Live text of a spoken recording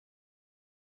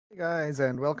Hey guys,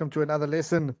 and welcome to another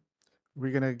lesson.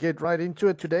 We're going to get right into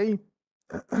it today.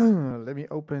 Let me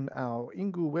open our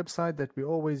Ingu website that we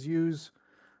always use.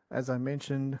 As I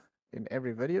mentioned in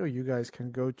every video, you guys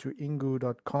can go to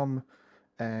ingu.com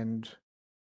and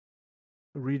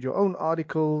read your own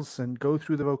articles and go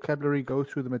through the vocabulary, go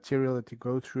through the material that you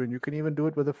go through, and you can even do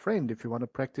it with a friend. If you want to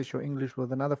practice your English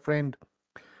with another friend,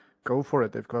 go for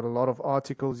it. They've got a lot of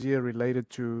articles here related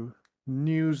to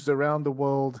news around the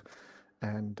world,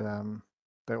 and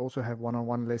they also have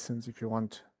one-on-one lessons. If you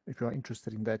want, if you are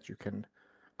interested in that, you can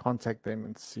contact them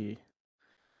and see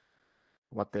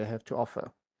what they have to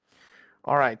offer.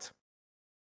 All right,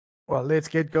 well, let's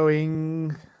get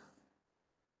going.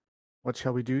 What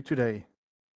shall we do today?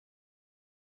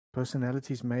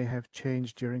 Personalities may have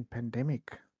changed during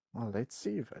pandemic. Well, let's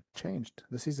see if it changed.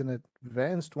 This is an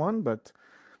advanced one, but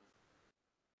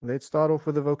let's start off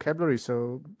with the vocabulary.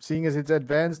 So, seeing as it's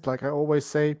advanced, like I always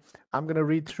say, I'm going to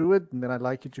read through it, and then I'd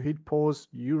like you to hit pause.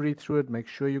 You read through it, make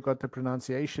sure you got the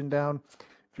pronunciation down.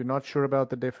 If you're not sure about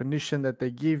the definition that they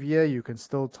give here, you can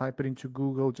still type it into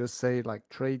Google. Just say like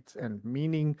trait and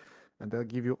meaning, and they'll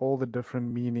give you all the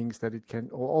different meanings that it can,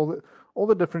 or all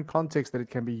the different contexts that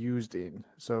it can be used in.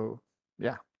 So,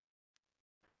 yeah.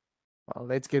 Well,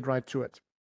 let's get right to it.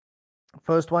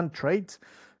 First one, trait,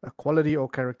 a quality or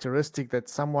characteristic that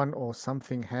someone or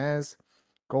something has.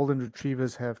 Golden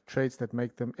retrievers have traits that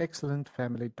make them excellent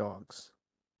family dogs.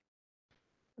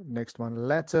 Next one,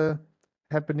 latter,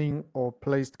 happening or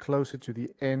placed closer to the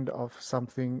end of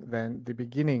something than the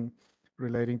beginning,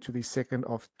 relating to the second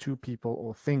of two people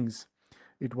or things.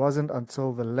 It wasn't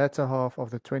until the latter half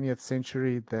of the 20th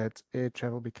century that air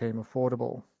travel became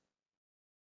affordable.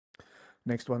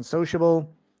 Next one,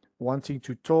 sociable, wanting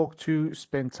to talk to,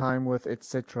 spend time with,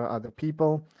 etc. other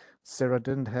people. Sarah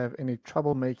didn't have any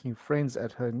trouble making friends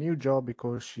at her new job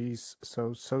because she's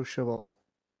so sociable.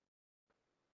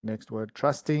 Next word,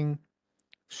 trusting,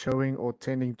 showing or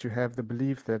tending to have the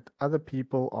belief that other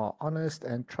people are honest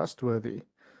and trustworthy.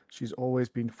 She's always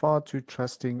been far too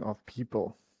trusting of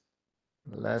people.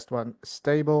 Last one,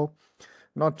 stable,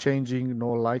 not changing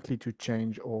nor likely to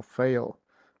change or fail.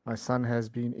 My son has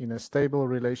been in a stable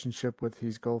relationship with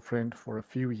his girlfriend for a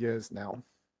few years now.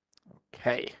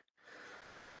 Okay,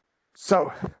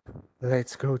 so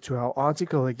let's go to our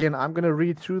article. Again, I'm going to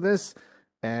read through this,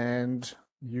 and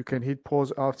you can hit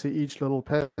pause after each little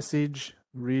passage,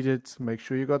 read it, make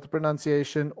sure you got the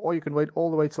pronunciation, or you can wait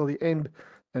all the way till the end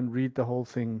and read the whole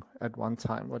thing at one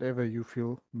time, whatever you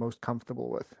feel most comfortable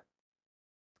with.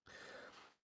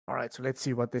 All right, so let's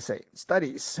see what they say.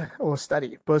 Studies or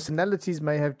study. Personalities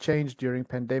may have changed during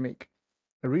pandemic.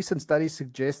 A recent study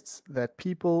suggests that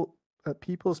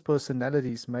people's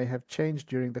personalities may have changed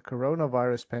during the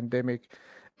coronavirus pandemic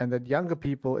and that younger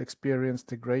people experienced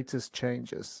the greatest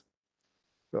changes.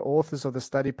 The authors of the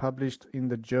study, published in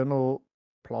the journal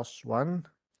PLOS One,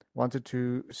 wanted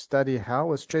to study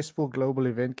how a stressful global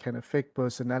event can affect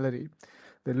personality.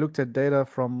 They looked at data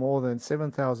from more than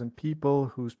 7,000 people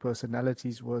whose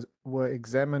personalities were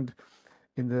examined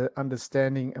in the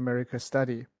Understanding America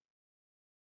study.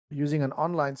 Using an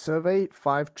online survey,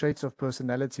 5 traits of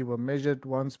personality were measured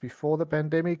once before the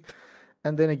pandemic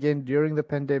and then again during the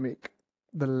pandemic.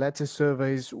 The latter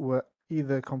surveys were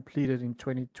either completed in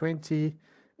 2020,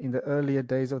 in the earlier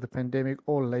days of the pandemic,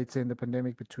 or later in the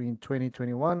pandemic between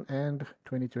 2021 and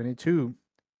 2022.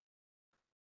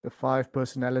 The 5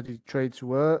 personality traits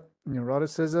were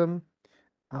neuroticism,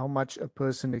 how much a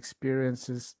person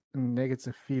experiences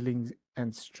negative feelings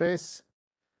and stress;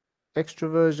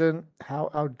 extroversion,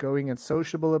 how outgoing and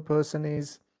sociable a person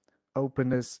is;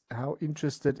 openness, how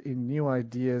interested in new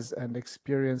ideas and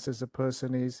experiences a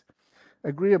person is;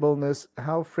 agreeableness,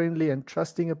 how friendly and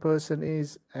trusting a person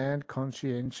is; and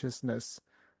conscientiousness,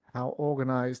 how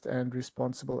organized and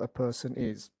responsible a person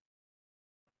is.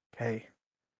 Okay.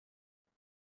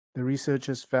 The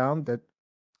researchers found that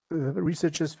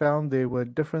there were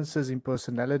differences in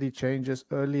personality changes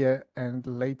earlier and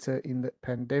later in the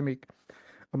pandemic.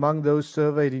 Among those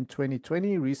surveyed in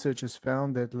 2020, researchers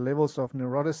found that levels of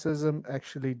neuroticism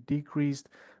actually decreased,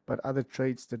 but other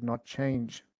traits did not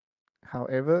change.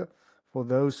 However, for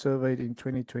those surveyed in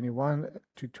 2021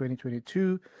 to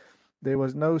 2022, there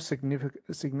was no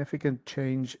significant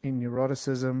change in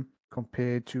neuroticism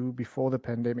compared to before the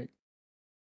pandemic,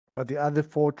 but the other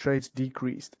 4 traits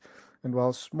decreased. And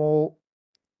while small,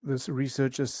 this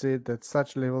researcher said that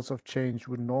such levels of change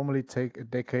would normally take a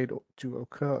decade to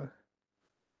occur.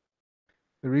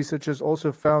 The researchers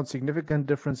also found significant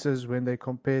differences when they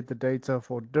compared the data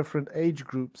for different age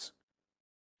groups.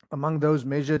 Among those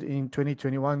measured in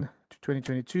 2021 to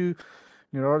 2022,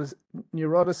 Neurotic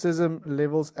neuroticism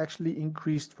levels actually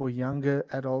increased for younger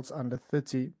adults under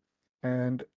 30,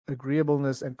 and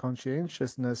agreeableness and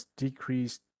conscientiousness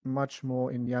decreased much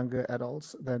more in younger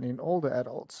adults than in older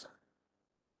adults.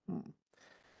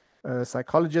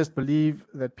 Psychologists believe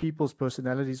that people's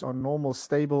personalities are normal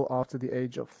stable after the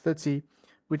age of 30,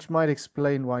 which might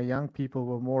explain why young people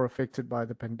were more affected by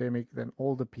the pandemic than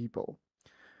older people.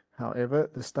 However,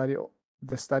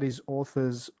 the study's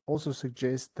authors also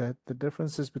suggest that the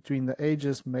differences between the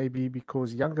ages may be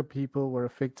because younger people were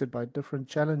affected by different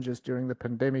challenges during the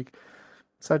pandemic,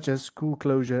 such as school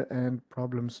closure and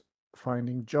problems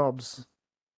finding jobs.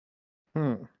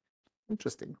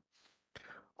 Interesting.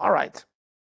 All right.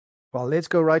 Well, let's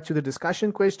go right to the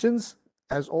discussion questions.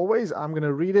 As always, I'm going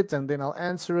to read it and then I'll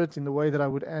answer it in the way that I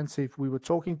would answer if we were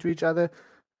talking to each other.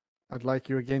 I'd like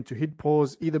you again to hit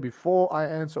pause either before I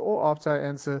answer or after I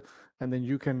answer, and then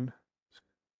you can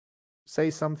say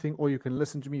something, or you can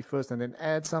listen to me first and then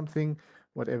add something,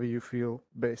 whatever you feel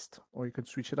best, or you can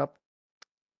switch it up,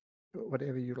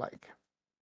 whatever you like.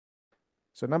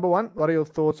 So number one, what are your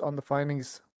thoughts on the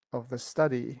findings of the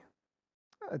study?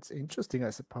 It's interesting, I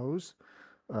suppose,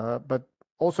 but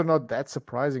also not that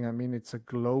surprising. I mean, it's a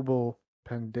global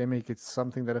pandemic. It's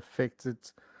something that affected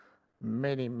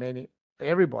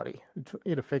everybody.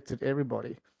 It affected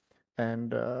everybody.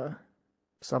 And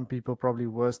some people probably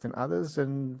worse than others.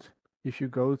 And if you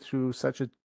go through such a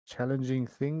challenging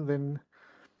thing, then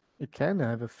it can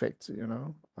have effects, you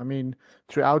know. I mean,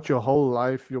 throughout your whole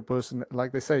life, your person,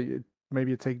 like they say,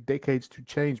 maybe it take decades to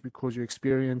change because you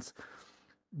experience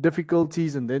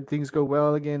difficulties and then things go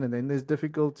well again, and then there's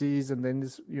difficulties, and then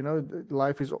there's, you know,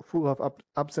 life is full of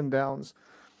ups and downs.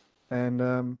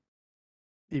 And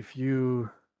if you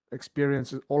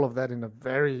experience all of that in a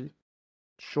very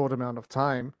short amount of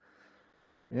time,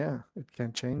 yeah, it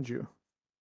can change you.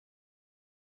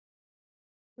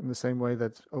 In the same way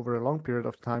that over a long period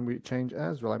of time we change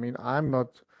as well. I mean, I'm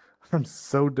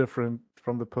so different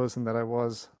from the person that I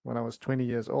was when I was 20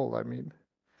 years old. I mean,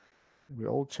 we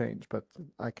all change, but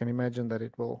I can imagine that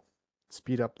it will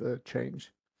speed up the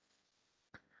change.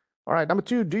 All right, number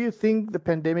two, do you think the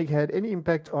pandemic had any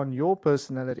impact on your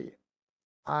personality?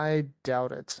 I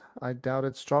doubt it. I doubt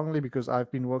it strongly because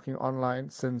I've been working online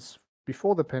since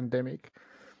before the pandemic.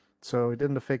 So it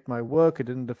didn't affect my work, it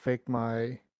didn't affect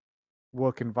my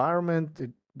work environment, it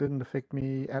didn't affect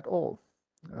me at all.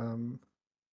 Um,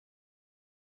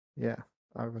 yeah,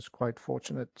 I was quite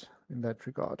fortunate in that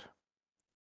regard.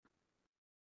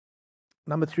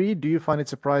 Number three, do you find it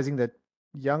surprising that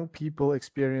young people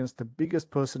experience the biggest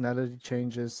personality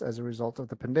changes as a result of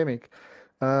the pandemic?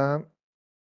 Uh,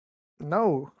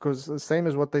 no, because the same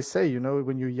as what they say, you know,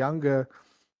 when you're younger,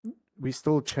 we're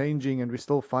still changing and we're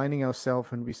still finding ourselves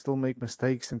and we still make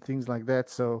mistakes and things like that.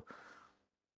 So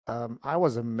I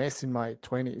was a mess in my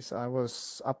 20s. I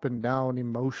was up and down,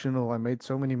 emotional. I made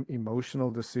so many emotional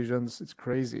decisions. It's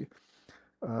crazy.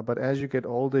 But as you get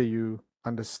older, you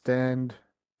understand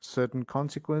certain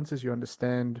consequences. You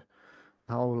understand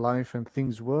how life and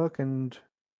things work. And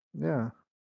yeah,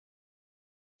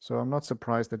 so I'm not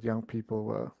surprised that young people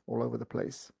were all over the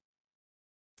place.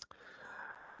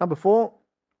 Number four,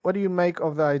 what do you make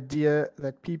of the idea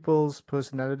that people's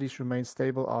personalities remain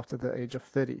stable after the age of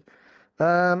 30?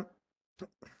 Um,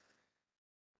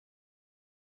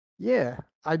 Yeah,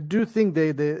 I do think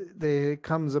there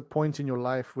comes a point in your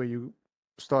life where you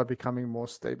start becoming more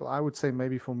stable. I would say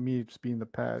maybe for me it's been the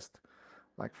past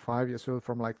like 5 years old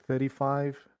from like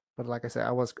 35. But like I said,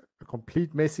 I was a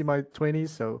complete mess in my 20s,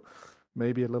 so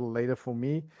maybe a little later for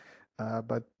me.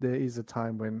 But there is a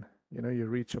time when, you know, you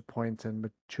reach a point and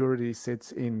maturity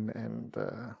sets in, and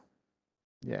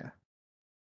yeah,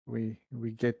 we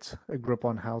get a grip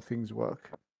on how things work.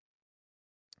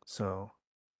 So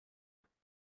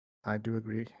I do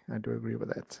agree. I do agree with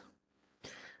that.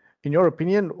 In your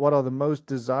opinion, what are the most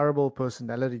desirable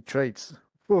personality traits?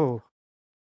 Oh,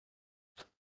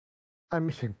 I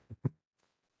mean,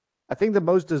 I think the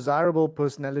most desirable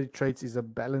personality traits is a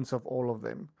balance of all of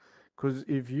them. Because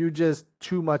if you just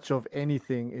too much of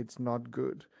anything, it's not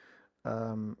good.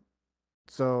 Um,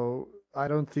 so I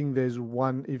don't think there's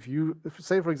one. If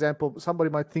say, for example, somebody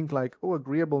might think like, oh,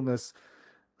 agreeableness,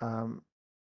 um,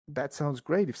 that sounds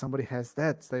great. If somebody has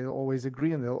that, they'll always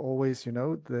agree and they'll always, you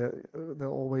know, they'll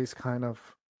always kind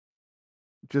of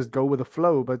just go with the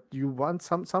flow. But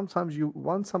sometimes you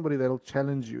want somebody that'll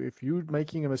challenge you. If you're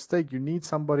making a mistake, you need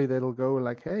somebody that'll go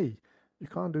like, hey, you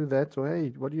can't do that, or hey,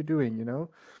 what are you doing, you know?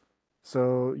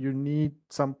 So you need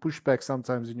some pushback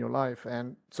sometimes in your life.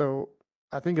 And so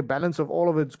I think a balance of all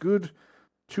of it's good.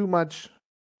 Too much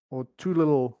or too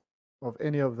little of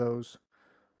any of those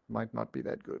might not be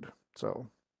that good. So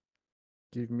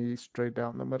give me straight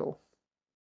down the middle.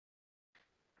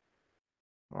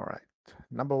 All right.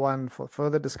 Number one for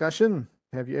further discussion.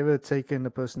 Have you ever taken a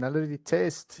personality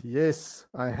test? Yes,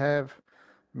 I have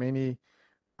many,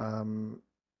 um,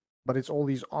 but it's all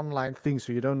these online things,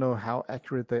 so you don't know how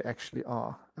accurate they actually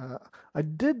are. I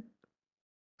did,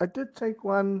 I did take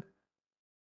one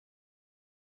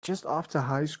just after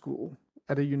high school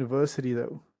at a university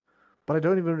though, but I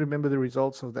don't even remember the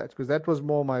results of that because that was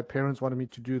more my parents wanted me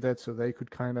to do that so they could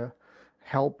kind of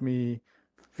help me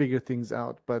figure things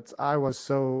out. But I was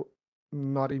so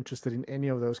not interested in any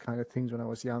of those kind of things when I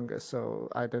was younger, so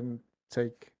I didn't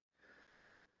take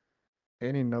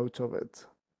any note of it.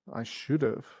 I should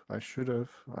have. I should have.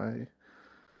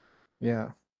 Yeah,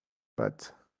 but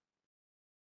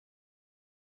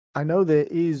I know there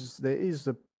is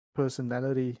a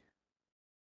personality.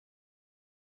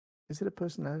 Is it a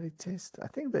personality test? I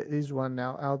think there is one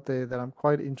now out there that I'm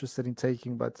quite interested in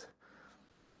taking, but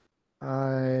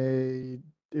I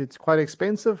it's quite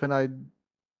expensive and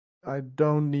I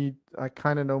don't need I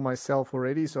kind of know myself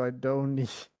already, so I don't need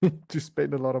to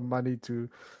spend a lot of money to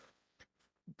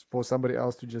for somebody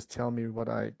else to just tell me what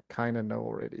I kind of know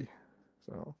already.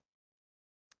 So,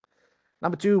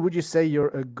 number two, would you say you're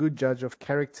a good judge of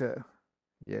character?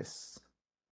 Yes.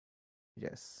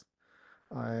 Yes.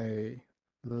 I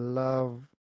love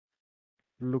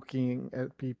looking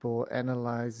at people,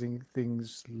 analyzing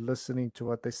things, listening to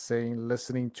what they're saying,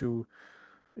 listening to,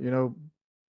 you know,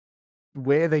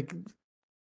 where they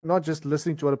not just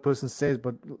listening to what a person says,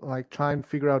 but like try and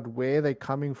figure out where they're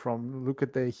coming from, look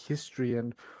at their history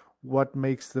and what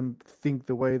makes them think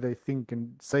the way they think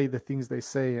and say the things they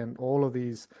say and all of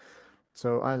these.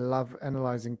 So I love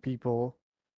analyzing people.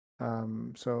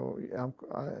 So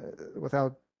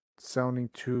without sounding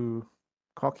too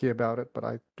cocky about it, but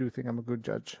I do think I'm a good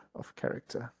judge of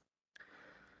character.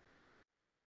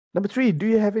 Number three, do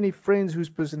you have any friends whose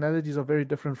personalities are very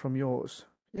different from yours?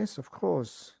 Yes, of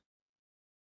course.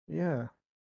 Yeah.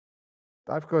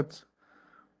 I've got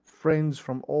friends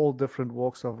from all different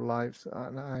walks of life,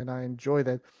 and I enjoy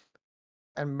that.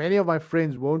 And many of my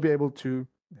friends won't be able to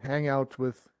hang out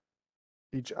with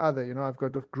each other. I've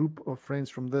got a group of friends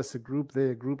from this, a group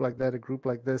there, a group like that, a group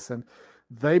like this, and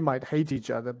they might hate each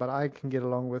other, but I can get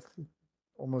along with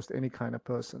almost any kind of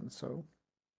person. So,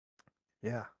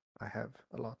 yeah, I have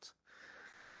a lot.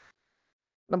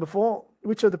 Number four,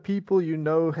 which of the people you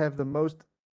know have the most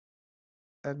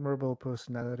admirable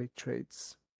personality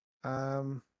traits?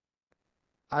 Um,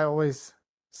 I always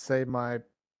say my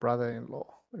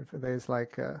brother-in-law. If there's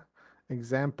like a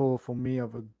example for me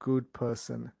of a good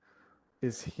person,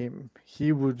 is him.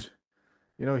 He would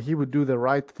do the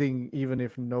right thing even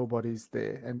if nobody's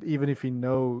there. And even if he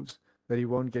knows that he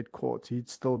won't get caught, he'd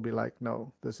still be like,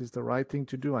 no, this is the right thing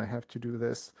to do. I have to do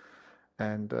this.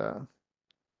 And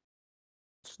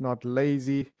it's not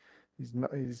lazy.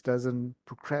 He doesn't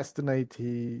procrastinate.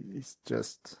 He's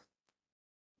just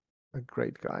a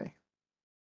great guy.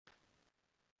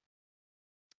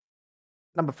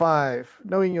 Number five,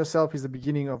 knowing yourself is the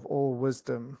beginning of all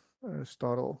wisdom.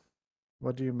 Aristotle,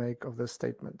 what do you make of this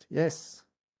statement? Yes,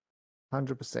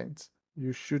 100%.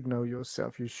 You should know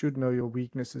yourself. You should know your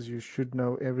weaknesses. You should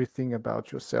know everything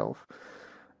about yourself.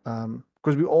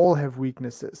 Because we all have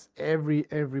weaknesses.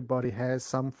 Everybody has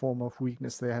some form of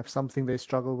weakness. They have something they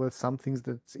struggle with, some things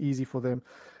that's easy for them.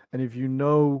 And if you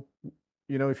know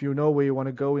where you want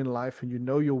to go in life and you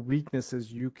know your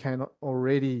weaknesses, you can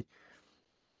already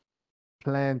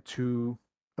plan to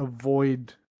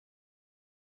avoid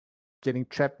getting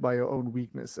trapped by your own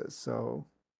weaknesses. So,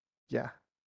 yeah,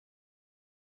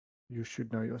 you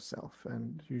should know yourself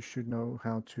and you should know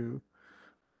how to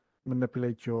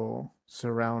manipulate your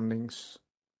surroundings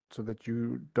so that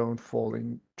you don't fall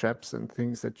in traps and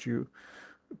things that you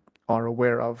are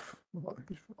aware of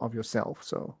yourself.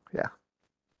 So, yeah.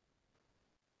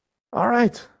 All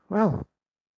right. Well,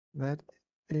 that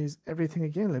is everything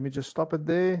again. Let me just stop it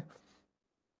there.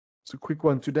 It's a quick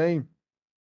one today,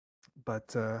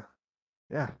 but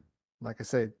yeah, like I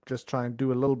said, just try and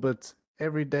do a little bit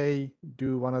every day,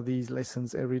 do one of these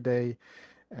lessons every day,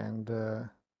 and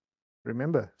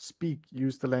remember, speak,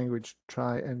 use the language,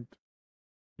 try and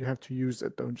you have to use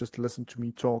it. Don't just listen to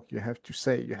me talk. You have to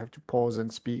say, you have to pause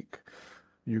and speak.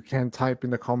 You can type in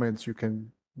the comments, you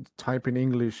can type in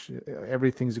English.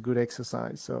 Everything's a good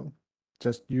exercise. So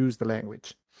just use the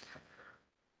language.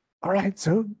 All right,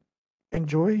 so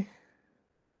enjoy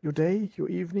your day, your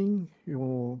evening,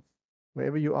 your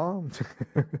wherever you are.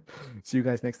 See you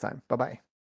guys next time. Bye bye.